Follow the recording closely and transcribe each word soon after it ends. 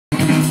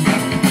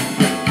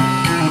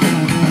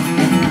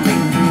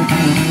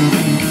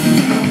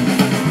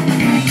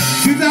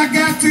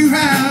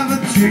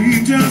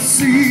change of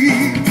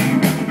scene,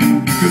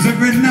 'cause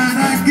every night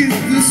I get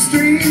the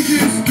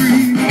strangest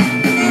dream.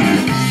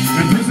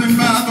 Imprisoned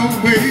by the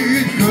way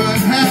it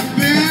could have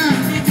been,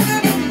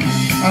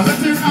 I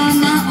left it on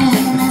my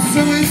own, or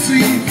so it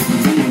seems.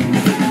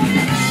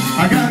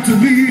 I got to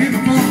leave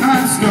before I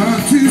start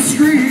to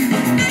scream.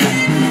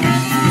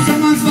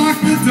 Someone's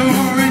locked the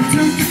door and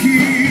took the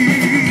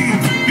key.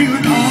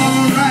 Feeling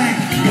alright,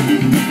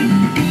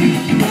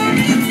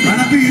 but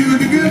I feel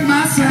good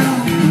myself.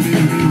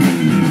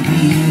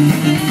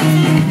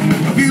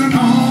 I'm feeling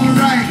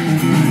alright,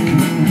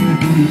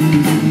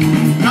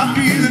 I'm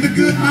feeling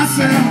good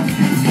myself.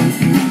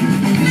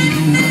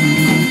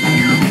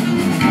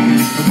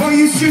 Boy,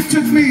 you sure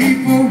took me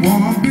for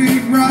one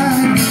big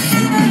ride,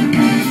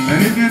 and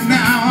even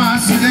now I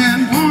sit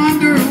and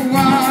wonder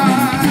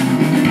why.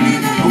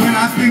 When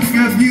I think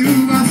of you,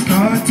 I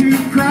start to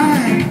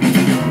cry.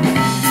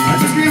 I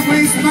just can't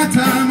waste my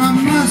time.